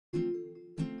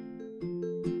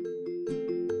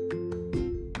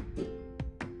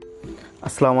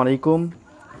Assalamu alaikum.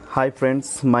 Hi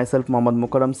friends, myself Mohammad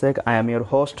Mokarram Sheikh. I am your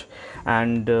host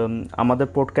and আমাদের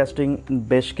podcasting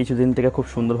বেশ কিছুদিন থেকে খুব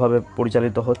সুন্দরভাবে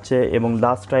পরিচালিত হচ্ছে এবং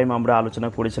লাস্ট টাইম আমরা আলোচনা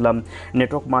করেছিলাম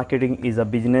network marketing is a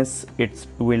business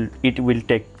it will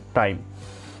take time.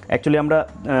 Actually আমরা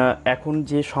এখন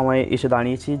যে সময়ে এসে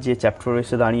দাঁড়িয়েছি, যে চ্যাপ্টারে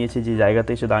এসে দাঁড়িয়েছি, যে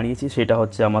জায়গাতে এসে দাঁড়িয়েছি, সেটা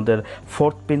হচ্ছে আমাদের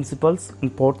ফোর্থ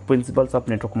প্রিন্সিপালস অফ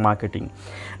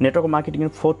নেটওয়ার্ক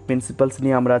মার্কেটিংয়ের ফোর্থ প্রিন্সিপালস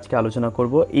নিয়ে আমরা আজকে আলোচনা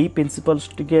করব। এই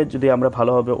প্রিন্সিপালসটিকে যদি আমরা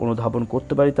ভালোভাবে অনুধাবন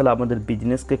করতে পারি তাহলে আমাদের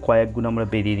বিজনেসকে কয়েক গুণ আমরা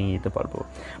বেরিয়ে নিয়ে যেতে পারবো,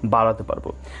 বাড়াতে পারবো।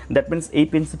 দ্যাট মিনস এই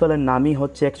প্রিন্সিপালের নামই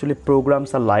হচ্ছে actually programs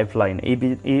are life line.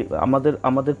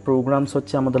 আমাদের প্রোগ্রামস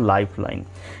হচ্ছে আমাদের লাইফ লাইন।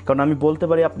 কারণ আমি বলতে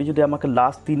পারি, আপনি যদি আমাকে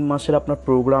লাস্ট 3 মাসের আপনার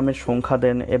প্রোগ্রামের সংখ্যা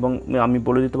দেন এবং আমি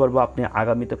বলে দিতে পারবো আপনি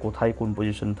আগামীতে কোথায় কোন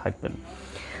পজিশনে থাকবেন।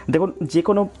 দেখুন, যে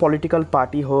কোনো পলিটিক্যাল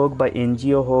পার্টি হোক বা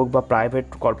এনজিও হোক বা প্রাইভেট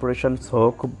কর্পোরেশনস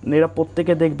হোক, এরা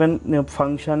প্রত্যেকে দেখবেন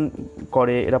ফাংশন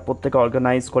করে, এরা প্রত্যেকে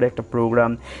অর্গানাইজ করে একটা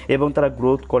প্রোগ্রাম এবং তারা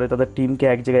গ্রোথ করে, তাদের টিমকে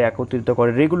এক জায়গায় একত্রিত করে,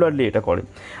 রেগুলারলি এটা করে।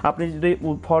 আপনি যদি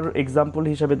ফর এক্সাম্পল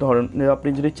হিসাবে ধরেন, আপনি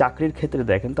যদি চাকরির ক্ষেত্রে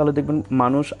দেখেন তাহলে দেখবেন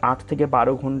মানুষ 8 থেকে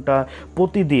 12 ঘন্টা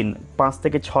প্রতিদিন 5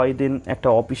 থেকে 6 দিন একটা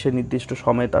অফিসে নির্দিষ্ট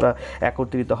সময়ে তারা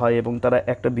একত্রিত হয় এবং তারা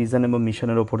একটা ভিশন এবং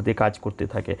মিশনের ওপর দিয়ে কাজ করতে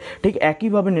থাকে। ঠিক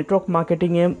একইভাবে নেটওয়ার্ক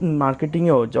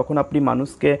মার্কেটিংয়েও যখন আপনি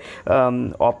মানুষকে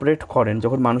অপারেট করেন,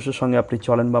 যখন মানুষের সঙ্গে আপনি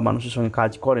চলেন বা মানুষের সঙ্গে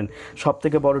কাজ করেন,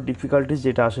 সবথেকে বড় ডিফিকাল্টিস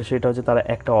যেটা আসে সেটা হচ্ছে তারা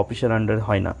একটা অফিসের আন্ডারে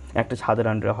হয় না, একটা ছাদের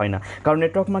আন্ডারে হয় না। কারণ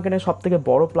নেটওয়ার্ক মার্কেটিংয়ের সবথেকে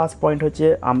বড় প্লাস পয়েন্ট হচ্ছে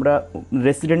আমরা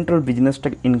রেসিডেন্টাল বিজনেসটা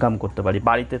ইনকাম করতে পারি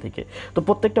বাড়িতে থেকে। তো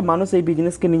প্রত্যেকটা মানুষ এই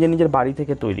বিজনেসকে নিজের বাড়ি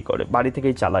থেকে তৈরি করে, বাড়ি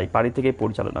থেকেই চালায়, বাড়ি থেকেই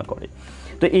পরিচালনা করে।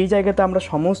 তো এই জায়গাতে আমরা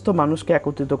সমস্ত মানুষকে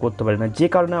একত্রিত করতে পারি না, যে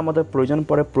কারণে আমাদের প্রয়োজন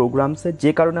পড়ে প্রোগ্রামসের,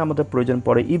 যে কারণে আমাদের প্রয়োজন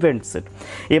পড়ে ইভেন্টসের।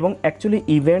 এবং অ্যাকচুয়ালি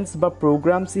ইভেন্টস বা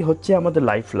প্রোগ্রামসই হচ্ছে আমাদের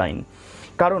লাইফ লাইন।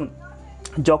 কারণ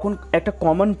যখন একটা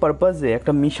কমন পারপাসে,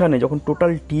 একটা মিশনে যখন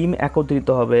টোটাল টিম একত্রিত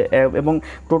হবে এবং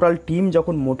টোটাল টিম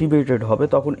যখন মোটিভেটেড হবে,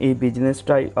 তখন এই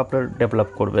বিজনেসটাই আপনার ডেভেলপ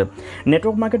করবে।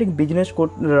 নেটওয়ার্ক মার্কেটিং বিজনেস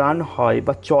রান হয়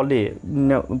বা চলে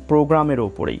প্রোগ্রামের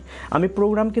ওপরেই। আমি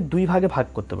প্রোগ্রামকে 2 ভাগে ভাগ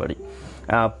করতে পারি।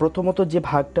 প্রথমত যে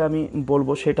ভাগটা আমি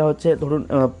বলবো সেটা হচ্ছে, ধরুন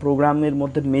প্রোগ্রামের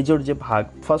মধ্যে মেজর যে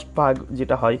ফার্স্ট ভাগ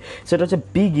যেটা হয় সেটা হচ্ছে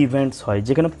বিগ ইভেন্টস হয়,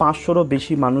 যেখানে 500রও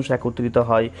বেশি মানুষ একত্রিত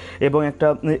হয় এবং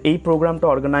এই প্রোগ্রামটা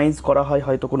অর্গানাইজ করা হয়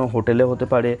হয়তো কোনো হোটেলে হতে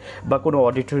পারে বা কোনো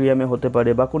অডিটোরিয়ামে হতে পারে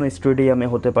বা কোনো স্টেডিয়ামে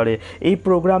হতে পারে। এই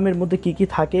প্রোগ্রামের মধ্যে কী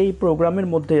থাকে? এই প্রোগ্রামের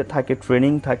মধ্যে থাকে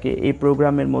ট্রেনিং থাকে, এই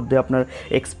প্রোগ্রামের মধ্যে আপনার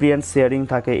এক্সপিরিয়েন্স শেয়ারিং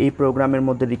থাকে, এই প্রোগ্রামের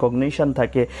মধ্যে রিকগনিশন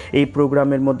থাকে, এই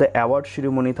প্রোগ্রামের মধ্যে অ্যাওয়ার্ড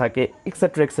সেরিমনি থাকে,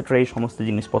 এক্সেট্রা এই সমস্ত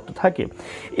জিনিসপত্র থাকে।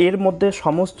 এর মধ্যে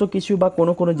সমস্ত কিছু বা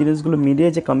কোনো জিনিসগুলো মিলিয়ে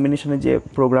যে কম্বিনেশনে যে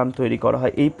প্রোগ্রাম তৈরি করা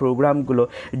হয়, এই প্রোগ্রামগুলো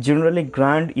জেনারেলি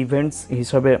গ্র্যান্ড ইভেন্টস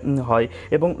হিসাবে হয়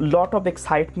এবং লট অফ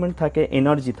এক্সাইটমেন্ট থাকে,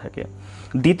 এনার্জি থাকে।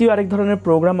 দ্বিতীয় আরেক ধরনের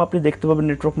প্রোগ্রাম আপনি দেখতে পাবেন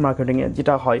নেটওয়ার্ক মার্কেটিংয়ে,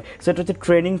 যেটা হয় সেটা হচ্ছে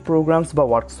ট্রেনিং প্রোগ্রামস বা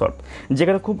ওয়ার্কশপ,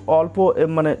 যেখানে খুব অল্প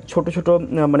ছোট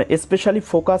স্পেশালি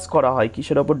ফোকাস করা হয়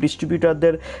কিসের ওপর?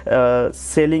 ডিস্ট্রিবিউটারদের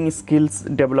সেলিং স্কিলস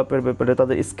ডেভেলপের ব্যাপারে,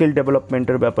 তাদের স্কিল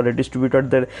ডেভেলপমেন্টের ব্যাপারে,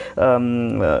 ডিস্ট্রিবিউটারদের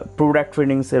প্রোডাক্ট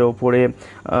ট্রেনিংসের ওপরে,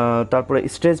 তারপরে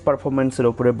স্টেজ পারফরমেন্সের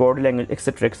ওপরে, বডি ল্যাঙ্গুয়েজ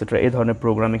এক্সেট্রা এই ধরনের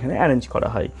প্রোগ্রাম এখানে অ্যারেঞ্জ করা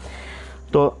হয়।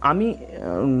 তো আমি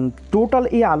টোটাল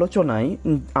এই আলোচনায়,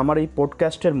 আমার এই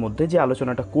পডকাস্টের মধ্যে যে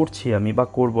আলোচনাটা করছি আমি বা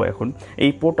করব এখন,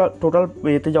 এই টোটাল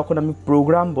এতে যখন আমি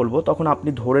প্রোগ্রাম বলবো তখন আপনি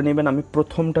ধরে নেবেন আমি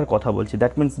প্রথমটার কথা বলছি।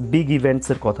 দ্যাট মিনস বিগ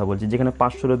ইভেন্টসের কথা বলছি, যেখানে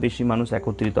 500রও বেশি মানুষ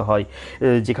একত্রিত হয়,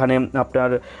 যেখানে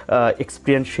আপনার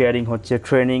এক্সপিরিয়েন্স শেয়ারিং হচ্ছে,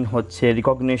 ট্রেনিং হচ্ছে,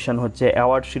 রিকগনিশন হচ্ছে,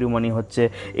 অ্যাওয়ার্ড সেরিমনি হচ্ছে।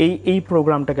 এই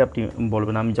প্রোগ্রামটাকে আপনি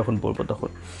বলবেন আমি যখন বলবো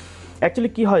তখন।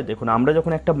 অ্যাকচুয়ালি কী হয় দেখুন, আমরা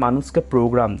যখন একটা মানুষকে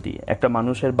প্রোগ্রাম দিই, একটা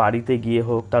মানুষের বাড়িতে গিয়ে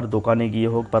হোক, তার দোকানে গিয়ে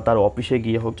হোক বা তার অফিসে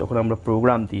গিয়ে হোক, যখন আমরা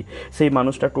প্রোগ্রাম দিই, সেই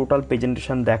মানুষটা টোটাল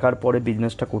প্রেজেন্টেশন দেখার পরে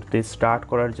বিজনেসটা করতে স্টার্ট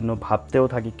করার জন্য ভাবতেও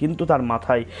থাকে, কিন্তু তার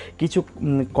মাথায় কিছু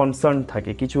কনসার্ন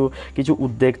থাকে, কিছু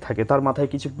উদ্বেগ থাকে, তার মাথায়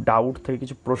কিছু ডাউট থাকে,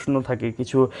 কিছু প্রশ্ন থাকে,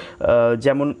 কিছু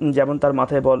যেমন তার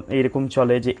মাথায় এরকম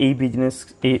চলে যে এই বিজনেস,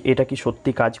 এটা কি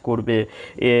সত্যি কাজ করবে,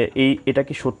 এটা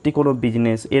কি সত্যি কোনো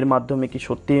বিজনেস, এর মাধ্যমে কি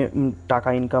সত্যি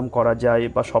টাকা ইনকাম করা যায়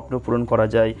বা স্বপ্ন পূরণ করা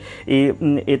যায়,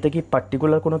 এতে কি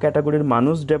পার্টিকুলার কোনো ক্যাটাগরির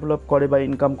মানুষ ডেভেলপ করে বা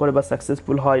ইনকাম করে বা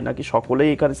সাকসেসফুল হয়, নাকি সকলেই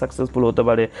এখানে সাকসেসফুল হতে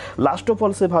পারে। লাস্ট অফ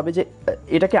অল সে ভাবে যে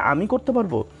এটাকে আমি করতে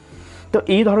পারবো। তো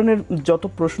এই ধরনের যত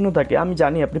প্রশ্ন থাকে, আমি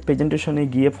জানি আপনি প্রেজেন্টেশনে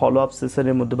গিয়ে, ফলো আপ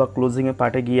সেশনের মধ্যে বা ক্লোজিংয়ের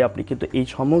পার্টে গিয়ে আপনি কিন্তু এই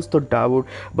সমস্ত ডাউট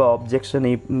বা অবজেকশন,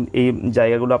 এই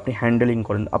জায়গাগুলো আপনি হ্যান্ডেলিং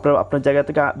করেন, আপনার জায়গা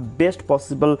থেকে বেস্ট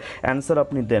পসিবল অ্যান্সার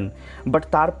আপনি দেন। বাট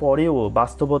তারপরেও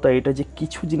বাস্তবতা এটা যে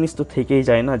কিছু জিনিস তো থেকেই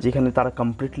যায় না, যেখানে তারা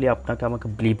কমপ্লিটলি আমাকে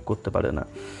বিলিভ করতে পারে না।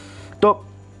 তো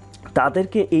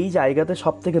তাদেরকে এই জায়গাতে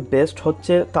সবথেকে বেস্ট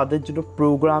হচ্ছে তাদের জন্য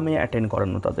প্রোগ্রামে অ্যাটেন্ড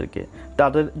করানো।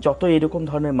 তাদের যত এরকম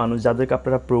ধরনের মানুষ যাদেরকে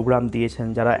আপনারা প্রোগ্রাম দিয়েছেন,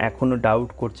 যারা এখনও ডাউট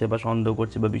করছে বা সন্দেহ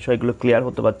করছে বা বিষয়গুলো ক্লিয়ার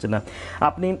হতে পারছে না,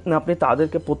 আপনি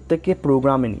তাদেরকে প্রত্যেককে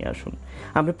প্রোগ্রামে নিয়ে আসুন।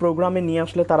 আপনি প্রোগ্রামে নিয়ে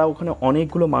আসলে তারা ওখানে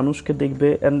অনেকগুলো মানুষকে দেখবে,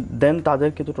 অ্যান্ড দেন তাদের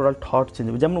কিন্তু টোটাল থট চেঞ্জ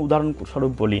হবে। যেমন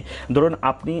উদাহরণস্বরূপ বলি, ধরুন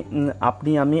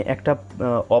আমি একটা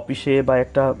অফিসে বা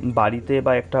একটা বাড়িতে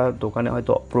বা একটা দোকানে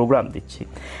হয়তো প্রোগ্রাম দিচ্ছি,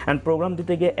 অ্যান্ড প্রোগ্রাম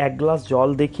দিতে গিয়ে এক গ্লাস জল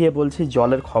দেখিয়ে বলছি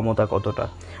জলের ক্ষমতা কতটা।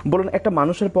 বলুন একটা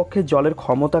মানুষের পক্ষে জলের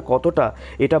ক্ষমতা কতটা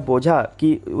এটা বোঝা কি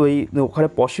ওখানে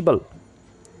পসিবল?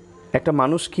 একটা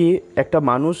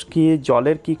মানুষ কি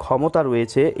জলের কি ক্ষমতা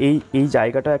রয়েছে এই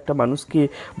জায়গাটা একটা মানুষ কি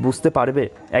বুঝতে পারবে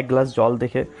এক গ্লাস জল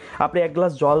দেখে? আপনি এক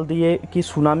গ্লাস জল দিয়ে কি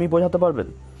সুনামি বোঝাতে পারবেন?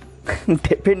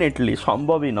 ডেফিনেটলি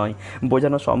সম্ভবই নয়,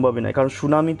 বোঝানো সম্ভবই নয়, কারণ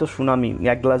সুনামি তো সুনামি,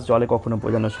 এক গ্লাস জলে কখনো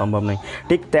বোঝানো সম্ভব নয়।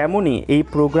 ঠিক তেমনই এই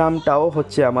প্রোগ্রামটাও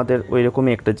হচ্ছে আমাদের ওই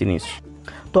রকমই একটা জিনিস।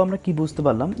 তো আমরা কি বুঝতে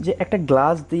পারলাম যে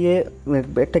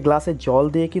একটা গ্লাসে জল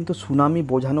দিয়ে কিন্তু সুনামি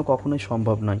বোঝানো কখনোই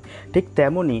সম্ভব নয়। ঠিক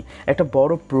তেমনই একটা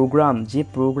বড় প্রোগ্রাম, যে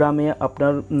প্রোগ্রামে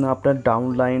আপনার ডাউন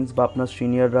লাইন্স বা আপনার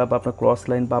সিনিয়ররা বা আপনার ক্রস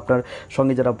লাইন বা আপনার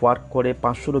সঙ্গে যারা ওয়ার্ক করে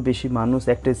 500-রও বেশি মানুষ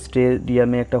একটা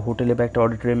স্টেডিয়ামে, একটা হোটেলে বা একটা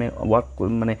অডিটোরিয়ামে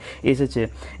এসেছে,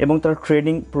 এবং তারা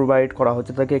ট্রেনিং প্রোভাইড করা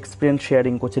হচ্ছে, তাকে এক্সপিরিয়েন্স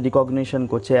শেয়ারিং করছে, রিকগনিশন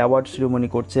করছে, অ্যাওয়ার্ড সেরিমনি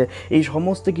করছে। এই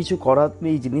সমস্ত কিছু করার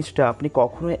এই জিনিসটা আপনি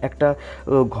কখনোই একটা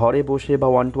ঘরে বসে বা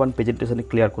ওয়ান টু ওয়ান প্রেজেন্টেশনে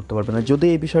ক্লিয়ার করতে পারবেন না। যদি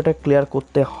এই বিষয়টা ক্লিয়ার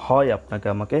করতে হয়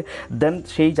আমাকে দেন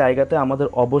সেই জায়গাতে আমাদের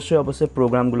অবশ্যই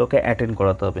প্রোগ্রামগুলোকে অ্যাটেন্ড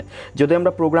করাতে হবে। যদি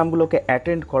আমরা প্রোগ্রামগুলোকে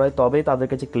অ্যাটেন্ড করাই তবেই তাদের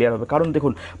কাছে ক্লিয়ার হবে। কারণ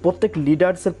দেখুন, প্রত্যেক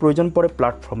লিডার্সের প্রয়োজন পড়ে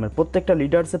প্ল্যাটফর্মের, প্রত্যেকটা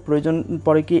লিডার্সের প্রয়োজন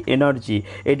পড়ে কি energy,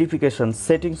 edification,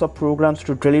 settings of programs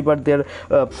to deliver there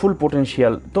full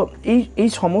potential. তো এই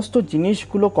সমস্ত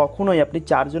জিনিসগুলো কখনোই আপনি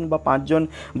 4 জন বা 5 জন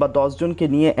বা 10 জনকে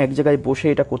নিয়ে এক জায়গায় বসে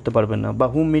এটা করতে পারবেন না, বা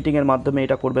হুম মিটিংয়ের মাধ্যমে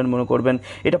এটা করবেন মনে করবেন,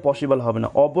 এটা পসিবল হবে না।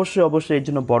 অবশ্যই এর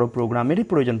জন্য বড় প্রোগ্রামেরই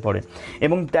প্রয়োজন পড়ে।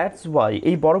 এবং দ্যাটস ওয়াই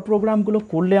এই বড় প্রোগ্রামগুলো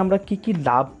করলে আমরা কি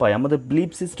লাভ পাই, আমাদের বিলিভ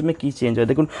সিস্টেমে কি চেঞ্জ হয়।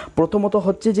 দেখুন, প্রথমত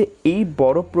হচ্ছে যে এই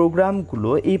বড়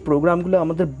প্রোগ্রামগুলো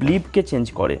আমাদের বিলিভকে চেঞ্জ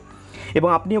করে। এবং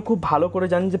আপনিও খুব ভালো করে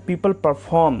জানেন যে people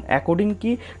perform according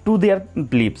to their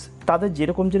believes. তাদের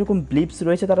যেরকম বিলিভস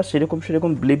রয়েছে তারা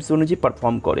সেরকম বিলিভস অনুযায়ী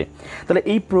পারফর্ম করে। তাহলে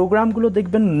এই প্রোগ্রামগুলো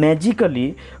দেখবেন ম্যাজিক্যালি,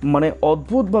 মানে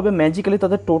অদ্ভুতভাবে ম্যাজিক্যালি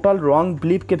তাদের টোটাল রং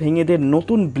বিলিভকে ভেঙে দিয়ে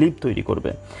নতুন বিলিভ তৈরি করবে।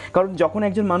 কারণ যখন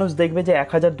একজন মানুষ দেখবে যে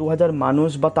 1000-2000 মানুষ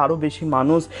বা তারও বেশি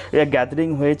মানুষ গ্যাদারিং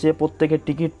হয়েছে, প্রত্যেকে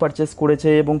টিকিট পারচেস করেছে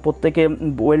এবং প্রত্যেকে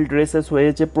ওয়েল ড্রেসেস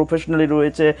হয়েছে, প্রফেশনালি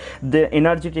রয়েছে,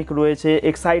 এনার্জেটিক রয়েছে,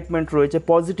 এক্সাইটমেন্ট রয়েছে,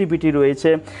 পজিটিভিটি রয়েছে,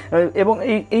 এবং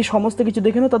এই সমস্ত কিছু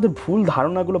দেখে না তাদের ভুল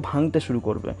ধারণাগুলো ভাঙতে শুরু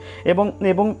করবে।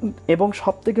 এবং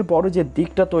সবথেকে বড় যে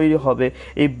দিকটা তৈরি হবে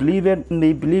এই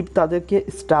বিলিভ তাদেরকে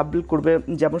স্টাবল করবে।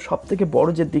 যেমন সবথেকে বড়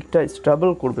যে দিকটা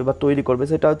স্টাবল করবে বা তৈরি করবে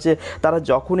সেটা হচ্ছে তারা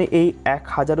যখনই এই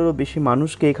 1000-এরও বেশি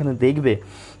মানুষকে এখানে দেখবে,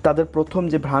 তাদের প্রথম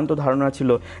যে ভ্রান্ত ধারণা ছিল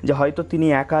যে হয়তো তিনি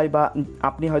একাই, বা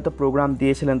আপনি হয়তো প্রোগ্রাম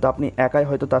দিয়েছিলেন তো আপনি একাই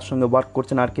হয়তো তার সঙ্গে ওয়ার্ক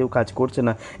করছেন আর কেউ কাজ করছে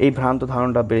না, এই ভ্রান্ত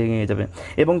ধারণাটা ভেঙে যাবে।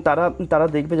 এবং তারা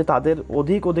দেখবে যে তাদের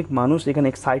অধিক মানুষ এখানে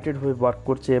এক্সাইটেড হয়ে ওয়ার্ক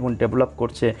করছে এবং ডেভেলপ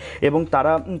করছে, এবং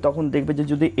তারা তখন দেখবে যে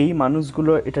যদি এই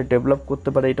মানুষগুলো এটা ডেভেলপ করতে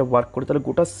পারে, এটা ওয়ার্ক করে, তাহলে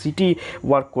গোটা সিটি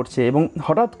ওয়ার্ক করছে। এবং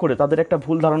হঠাৎ করে তাদের একটা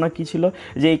ভুল ধারণা কী ছিল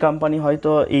যে এই কোম্পানি হয়তো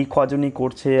এই কজনই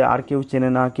করছে, আর কেউ চেনে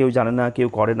না, কেউ জানে না, কেউ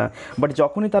করে না। বাট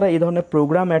যখনই তারা এই ধরনের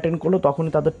প্রোগ্রাম অ্যাটেন্ড করলো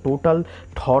তখনই তাদের টোটাল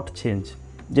থট চেঞ্জ,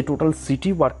 যে টোটাল সিটি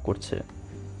ওয়ার্ক করছে,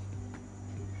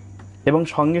 এবং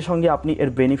সঙ্গে আপনি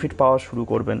এর বেনিফিট পাওয়া শুরু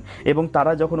করবেন। এবং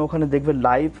তারা যখন ওখানে দেখবে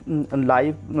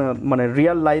লাইভ মানে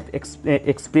রিয়েল লাইফ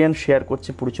এক্সপিরিয়েন্স শেয়ার করছে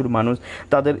প্রচুর মানুষ,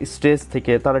 তাদের স্ট্রেস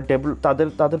থেকে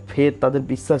তাদের ফেথ, তাদের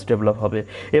বিশ্বাস ডেভেলপ হবে।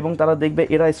 এবং তারা দেখবে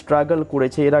এরা স্ট্রাগল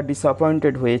করেছে, এরা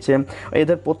ডিসঅ্যাপয়েন্টেড হয়েছে,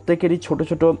 এদের প্রত্যেকেরই ছোট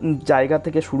জায়গা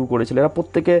থেকে শুরু করেছিল, এরা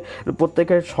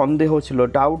প্রত্যেকের সন্দেহ ছিল,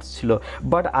 ডাউটস ছিল,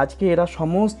 বাট আজকে এরা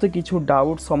সমস্ত কিছু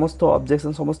ডাউট, সমস্ত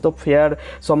অবজেকশন, সমস্ত ফেয়ার,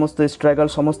 সমস্ত স্ট্রাগল,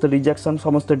 সমস্ত রিজেকশন,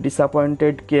 সমস্ত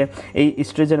ডিসঅ্যাপয়েন্টেডকে এই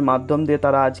স্টেজের মাধ্যম দিয়ে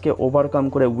তারা আজকে ওভারকাম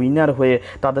করে উইনার হয়ে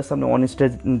তাদের সামনে অন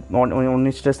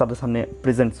স্টেজ তাদের সামনে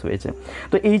প্রেজেন্টস হয়েছে।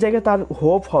 তো এই জায়গায় তার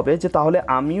হোপ হবে যে তাহলে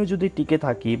আমিও যদি টিকে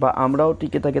থাকি বা আমরাও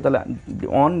টিকে থাকি, তাহলে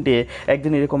অন ডে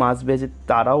একদিন এরকম আসবে যে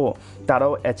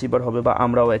তারাও অ্যাচিভার হবে বা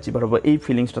আমরাও অ্যাচিভার হবো, এই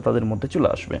ফিলিংসটা তাদের মধ্যে চলে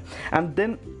আসবে। অ্যান্ড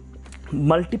দেন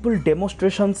মাল্টিপল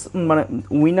ডেমনস্ট্রেশনস, মানে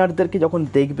উইনারদেরকে যখন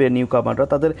দেখবে নিউ কামাররা,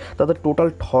 তাদের টোটাল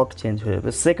থট চেঞ্জ হয়ে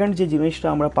যাবে। সেকেন্ড যে জিনিসটা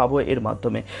আমরা পাবো এর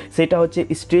মাধ্যমে সেটা হচ্ছে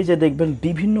স্টেজে দেখবেন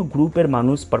বিভিন্ন গ্রুপের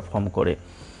মানুষ পারফর্ম করে।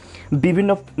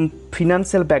 বিভিন্ন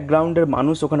ফিনান্সিয়াল ব্যাকগ্রাউন্ডের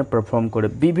মানুষ ওখানে পারফর্ম করে,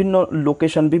 বিভিন্ন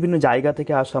লোকেশন, বিভিন্ন জায়গা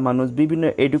থেকে আসা মানুষ, বিভিন্ন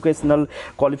এডুকেশনাল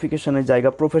কোয়ালিফিকেশনের জায়গা,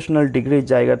 প্রফেশনাল ডিগ্রির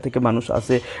জায়গা থেকে মানুষ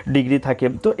আসে, ডিগ্রি থাকে।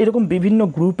 তো এরকম বিভিন্ন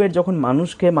গ্রুপের যখন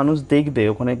মানুষ দেখবে,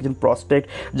 ওখানে একজন প্রসপেক্ট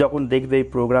যখন দেখবে এই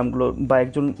প্রোগ্রামগুলো, বা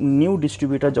একজন নিউ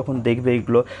ডিস্ট্রিবিউটার যখন দেখবে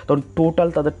এইগুলো, তখন টোটাল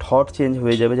তাদের থট চেঞ্জ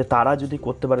হয়ে যাবে যে তারা যদি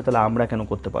করতে পারে তাহলে আমরা কেন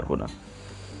করতে পারবো না।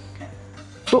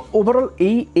 তো ওভারঅল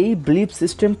এই বিলিফ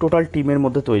সিস্টেম টোটাল টিমের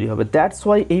মধ্যে তৈরি হবে। দ্যাটস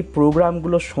ওয়াই এই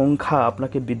প্রোগ্রামগুলোর সংখ্যা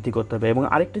আপনাকে বৃদ্ধি করতে হবে। এবং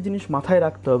আরেকটা জিনিস মাথায়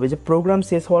রাখতে হবে যে প্রোগ্রাম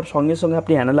শেষ হওয়ার সঙ্গে সঙ্গে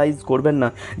আপনি অ্যানালাইজ করবেন না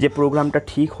যে প্রোগ্রামটা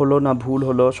ঠিক হলো না ভুল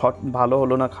হলো, ভালো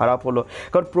হলো না খারাপ হলো,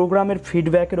 কারণ প্রোগ্রামের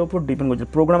ফিডব্যাকের ওপর ডিপেন্ড করছে।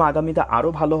 প্রোগ্রাম আগামীতে আরও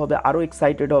ভালো হবে, আরও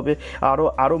এক্সাইটেড হবে,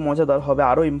 আরও মজাদার হবে,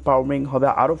 আরও এম্পাওয়ারিং হবে,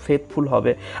 আরও ফেথফুল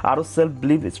হবে, আরও সেলফ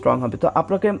বিলিভ স্ট্রং হবে। তো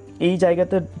আপনাকে এই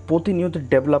জায়গাতে প্রতিনিয়ত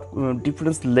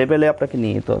ডিফারেন্স লেভেলে আপনাকে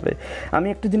নিয়ে যেতে হবে। আমি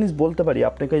একটা জিনিস বলতে পারি,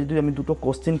 আপনাকে যদি আমি দুটো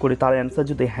কোশ্চেন করি, তার অ্যান্সার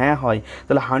যদি হ্যাঁ হয়,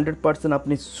 তাহলে 100%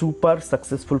 আপনি সুপার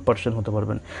সাকসেসফুল পারসন হতে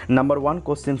পারবেন। নাম্বার 1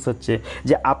 কোশ্চেন হচ্ছে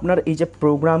যে আপনার এই যে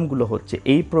প্রোগ্রামগুলো হচ্ছে,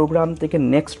 এই প্রোগ্রাম থেকে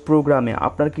নেক্সট প্রোগ্রামে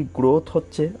আপনার কি গ্রোথ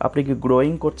হচ্ছে, আপনি কি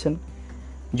গ্রোয়িং করছেন?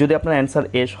 যদি আপনার অ্যান্সার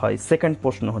এস হয়, সেকেন্ড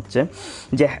প্রশ্ন হচ্ছে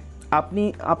যে আপনি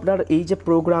আপনার এই যে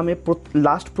প্রোগ্রামে,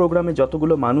 লাস্ট প্রোগ্রামে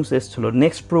যতগুলো মানুষ এসেছিলো,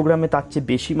 নেক্সট প্রোগ্রামে তার চেয়ে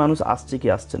বেশি মানুষ আসছে কি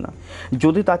আসছে না?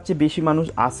 যদি তার চেয়ে বেশি মানুষ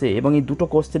আসে এবং এই দুটো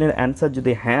কোশ্চেনের অ্যান্সার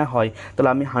যদি হ্যাঁ হয়, তাহলে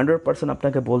আমি 100%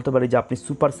 আপনাকে বলতে পারি যে আপনি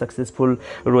সুপার সাকসেসফুল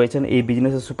রয়েছেন, এই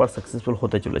বিজনেসে সুপার সাকসেসফুল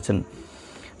হতে চলেছেন।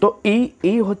 তো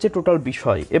এই হচ্ছে টোটাল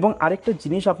বিষয়। এবং আরেকটা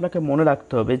জিনিস আপনাকে মনে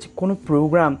রাখতে হবে যে কোনো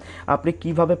প্রোগ্রাম আপনি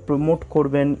কিভাবে প্রমোট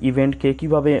করবেন, ইভেন্টকে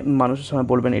কীভাবে মানুষের সামনে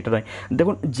বলবেন, এটা নয়।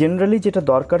 দেখুন, জেনারেলি যেটা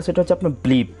দরকার সেটা হচ্ছে আপনার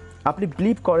বিলিভ। আপনি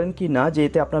বিলিভ করেন কি না যে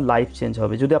এতে আপনার লাইফ চেঞ্জ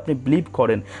হবে? যদি আপনি বিলিভ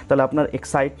করেন, তাহলে আপনার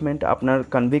এক্সাইটমেন্ট, আপনার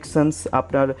কনভিকশনস,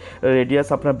 আপনার রেডিয়াস,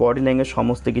 আপনার বডি ল্যাঙ্গুয়েজ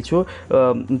সমস্ত কিছু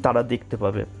তারা দেখতে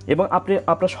পাবে। এবং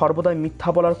আপনার সর্বদাই মিথ্যা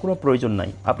বলার কোনো প্রয়োজন নাই।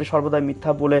 আপনি সর্বদাই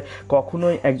মিথ্যা বলে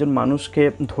কখনোই একজন মানুষকে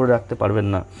ধরে রাখতে পারবেন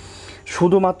না।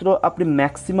 শুধুমাত্র আপনি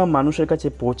ম্যাক্সিমাম মানুষের কাছে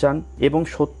পৌঁছান এবং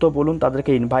সত্য বলুন,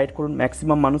 তাদেরকে ইনভাইট করুন,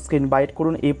 ম্যাক্সিমাম মানুষকে ইনভাইট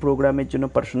করুন এই প্রোগ্রামের জন্য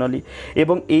পার্সোনালি।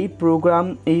 এবং এই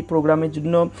প্রোগ্রামের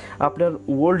জন্য আপনার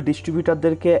ওয়ার্ল্ড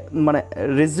ডিস্ট্রিবিউটারদেরকে মানে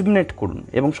রেজিগনেট করুন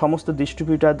এবং সমস্ত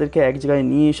ডিস্ট্রিবিউটারদেরকে এক জায়গায়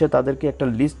নিয়ে এসে তাদেরকে একটা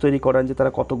লিস্ট তৈরি করান যে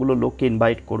তারা কতগুলো লোককে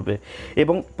ইনভাইট করবে।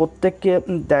 এবং প্রত্যেককে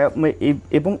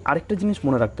এবং আরেকটা জিনিস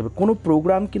মনে রাখতে হবে, কোনো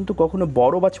প্রোগ্রাম কিন্তু কখনো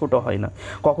বড় বা ছোট হয় না,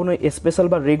 কখনোই স্পেশাল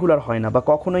বা রেগুলার হয় না, বা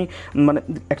কখনোই মানে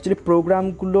অ্যাকচুয়ালি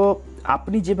প্রোগ্রামগুলো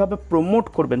আপনি যেভাবে প্রমোট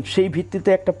করবেন সেই ভিত্তিতে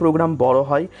একটা প্রোগ্রাম বড়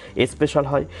হয়, স্পেশাল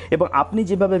হয়। এবং আপনি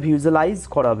যেভাবে ভিজুয়ালাইজ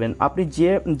করাবেন, আপনি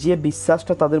যে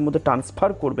বিশ্বাসটা তাদের মধ্যে ট্রান্সফার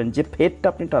করবেন, যে ফেটটা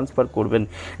আপনি ট্রান্সফার করবেন,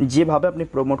 যেভাবে আপনি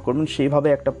প্রমোট করবেন, সেইভাবে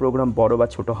একটা প্রোগ্রাম বড় বা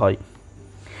ছোট হয়।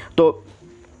 তো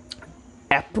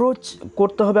অ্যাপ্রোচ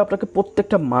করতে হবে আপনাকে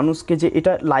প্রত্যেকটা মানুষকে যে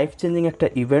এটা লাইফ চেঞ্জিং একটা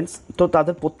ইভেন্টস। তো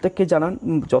তাদের প্রত্যেককে জানান,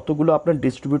 যতগুলো আপনার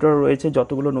ডিস্ট্রিবিউটর রয়েছে,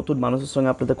 যতগুলো নতুন মানুষের সঙ্গে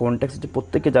আপনাদের কন্ট্যাক্ট আছে,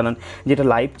 প্রত্যেককে জানান যে এটা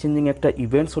লাইফ চেঞ্জিং একটা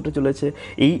ইভেন্টস হতে চলেছে।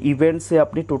 এই ইভেন্টসে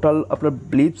আপনি টোটাল আপনার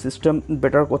বিলিভ সিস্টেম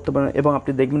বেটার করতে পারেন এবং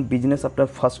আপনি দেখবেন বিজনেস আপনার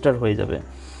ফাস্টার হয়ে যাবে।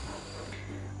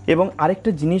 এবং আরেকটা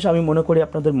জিনিস আমি মনে করি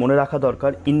আপনাদের মনে রাখা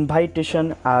দরকার, ইনভাইটেশন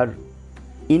আর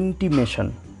ইন্টিমেশন।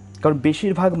 কারণ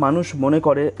বেশিরভাগ মানুষ মনে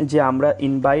করে যে আমরা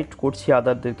ইনভাইট করছি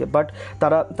আদারদেরকে, বাট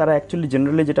তারা অ্যাকচুয়ালি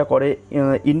জেনারেলি যেটা করে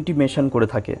ইন্টিমেশন করে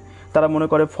থাকে। তারা মনে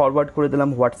করে ফরওয়ার্ড করে দিলাম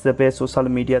হোয়াটসঅ্যাপে, সোশ্যাল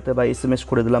মিডিয়াতে, বা SMS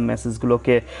করে দিলাম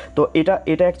মেসেজগুলোকে। তো এটা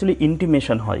অ্যাকচুয়ালি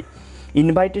ইন্টিমেশন হয়।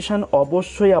 ইনভাইটেশন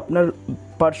অবশ্যই আপনার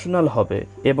পার্সোনাল হবে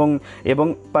এবং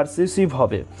পারসিসিভ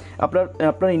হবে।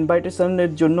 আপনার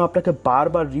ইনভাইটেশনের জন্য আপনাকে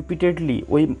বারবার রিপিটেডলি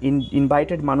ওই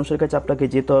ইনভাইটেড মানুষের কাছে আপনাকে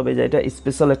যেতে হবে যে এটা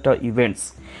স্পেশাল একটা ইভেন্টস।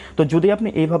 তো যদি আপনি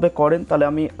এইভাবে করেন, তাহলে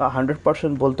আমি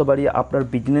 100% বলতে পারি আপনার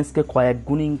বিজনেসকে কয়েক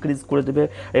গুণ ইনক্রিজ করে দেবে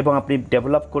এবং আপনি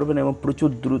ডেভেলপ করবেন এবং প্রচুর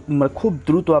খুব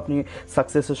দ্রুত আপনি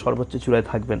সাকসেসের সর্বোচ্চ চূড়ায়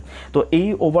থাকবেন। তো এই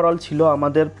ওভারঅল ছিল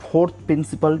আমাদের 4th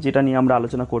প্রিন্সিপাল, যেটা নিয়ে আমরা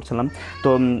আলোচনা করছিলাম। তো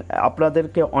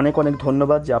আপনাদেরকে অনেক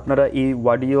ধন্যবাদ যে আপনারা এই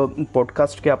অডিও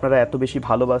পডকাস্টকে আপনারা এত বেশি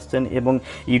ভালোবাসছেন এবং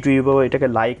ইউটিউবেও এটাকে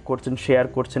লাইক করছেন, শেয়ার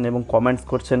করছেন এবং কমেন্টস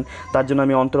করছেন। তার জন্য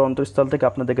আমি অন্তরস্থল থেকে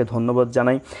আপনাদেরকে ধন্যবাদ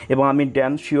জানাই। এবং আমি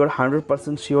ড্যাম শিওর,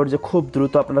 100% শিওর যে খুব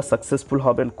দ্রুত আপনারা সাকসেসফুল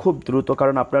হবেন, খুব দ্রুত।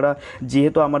 কারণ আপনারা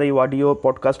যেহেতু আমার এই অডিও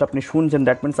পডকাস্ট আপনি শুনছেন,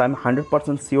 that means I am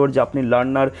 100% sure যে আপনি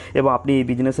লার্নার এবং আপনি এই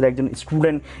বিজনেসের একজন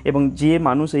স্টুডেন্ট। এবং যে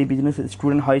মানুষ এই বিজনেসের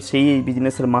স্টুডেন্ট হয় সেই এই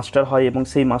বিজনেসের মাস্টার হয়, এবং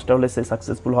সেই মাস্টার হলে সে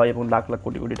সাকসেসফুল হয় এবং লাখ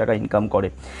কোটি টাকা ইনকাম করে।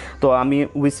 তো আমি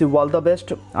wish you all the best.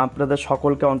 আপনাদের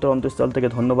সকলকে অন্তঃস্থল থেকে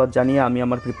ধন্যবাদ জানিয়ে আমি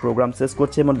আমার প্রোগ্রাম শেষ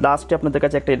করছি। এবং লাস্টে আপনাদের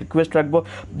কাছে একটা রিকোয়েস্ট রাখবো,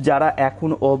 যারা এখন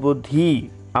অবধি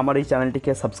আমার এই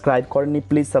চ্যানেলটিকে সাবস্ক্রাইব করেননি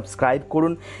প্লিজ সাবস্ক্রাইব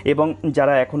করুন, এবং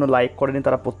যারা এখনও লাইক করেনি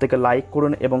তারা প্রত্যেকে লাইক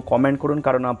করুন এবং কমেন্ট করুন,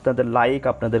 কারণ আপনাদের লাইক,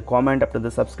 আপনাদের কমেন্ট,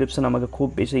 আপনাদের সাবস্ক্রিপশন আমাকে খুব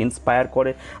বেশি ইন্সপায়ার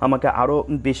করে, আমাকে আরও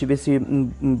বেশি বেশি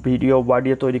ভিডিও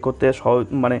অডিও তৈরি করতে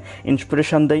মানে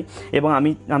ইন্সপিরেশন দেয়। এবং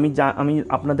আমি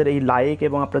আপনাদের এই লাইক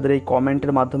এবং আপনাদের এই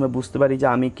কমেন্টের মাধ্যমে বুঝতে পারি যে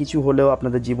আমি কিছু হলেও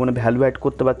আপনাদের জীবনে ভ্যালু অ্যাড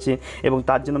করতে পারছি, এবং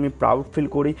তার জন্য আমি প্রাউড ফিল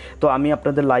করি। তো আমি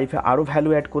আপনাদের লাইফে আরও ভ্যালু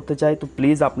অ্যাড করতে চাই, তো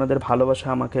প্লিজ আপনাদের ভালোবাসা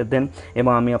আমাকে দেন,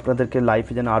 এবং আমি আপনাদেরকে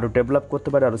লাইফে যেন আরও ডেভেলপ করতে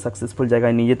পারি, আরও সাকসেসফুল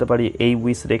জায়গায় নিয়ে যেতে পারি এই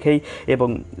উইশ রেখেই, এবং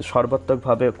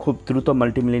সর্বাত্মকভাবে খুব দ্রুত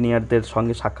মাল্টিমিলিনিয়ারদের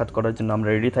সঙ্গে সাক্ষাৎ করার জন্য আমরা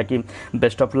রেডি থাকি।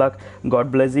 Best of luck, god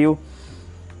bless you.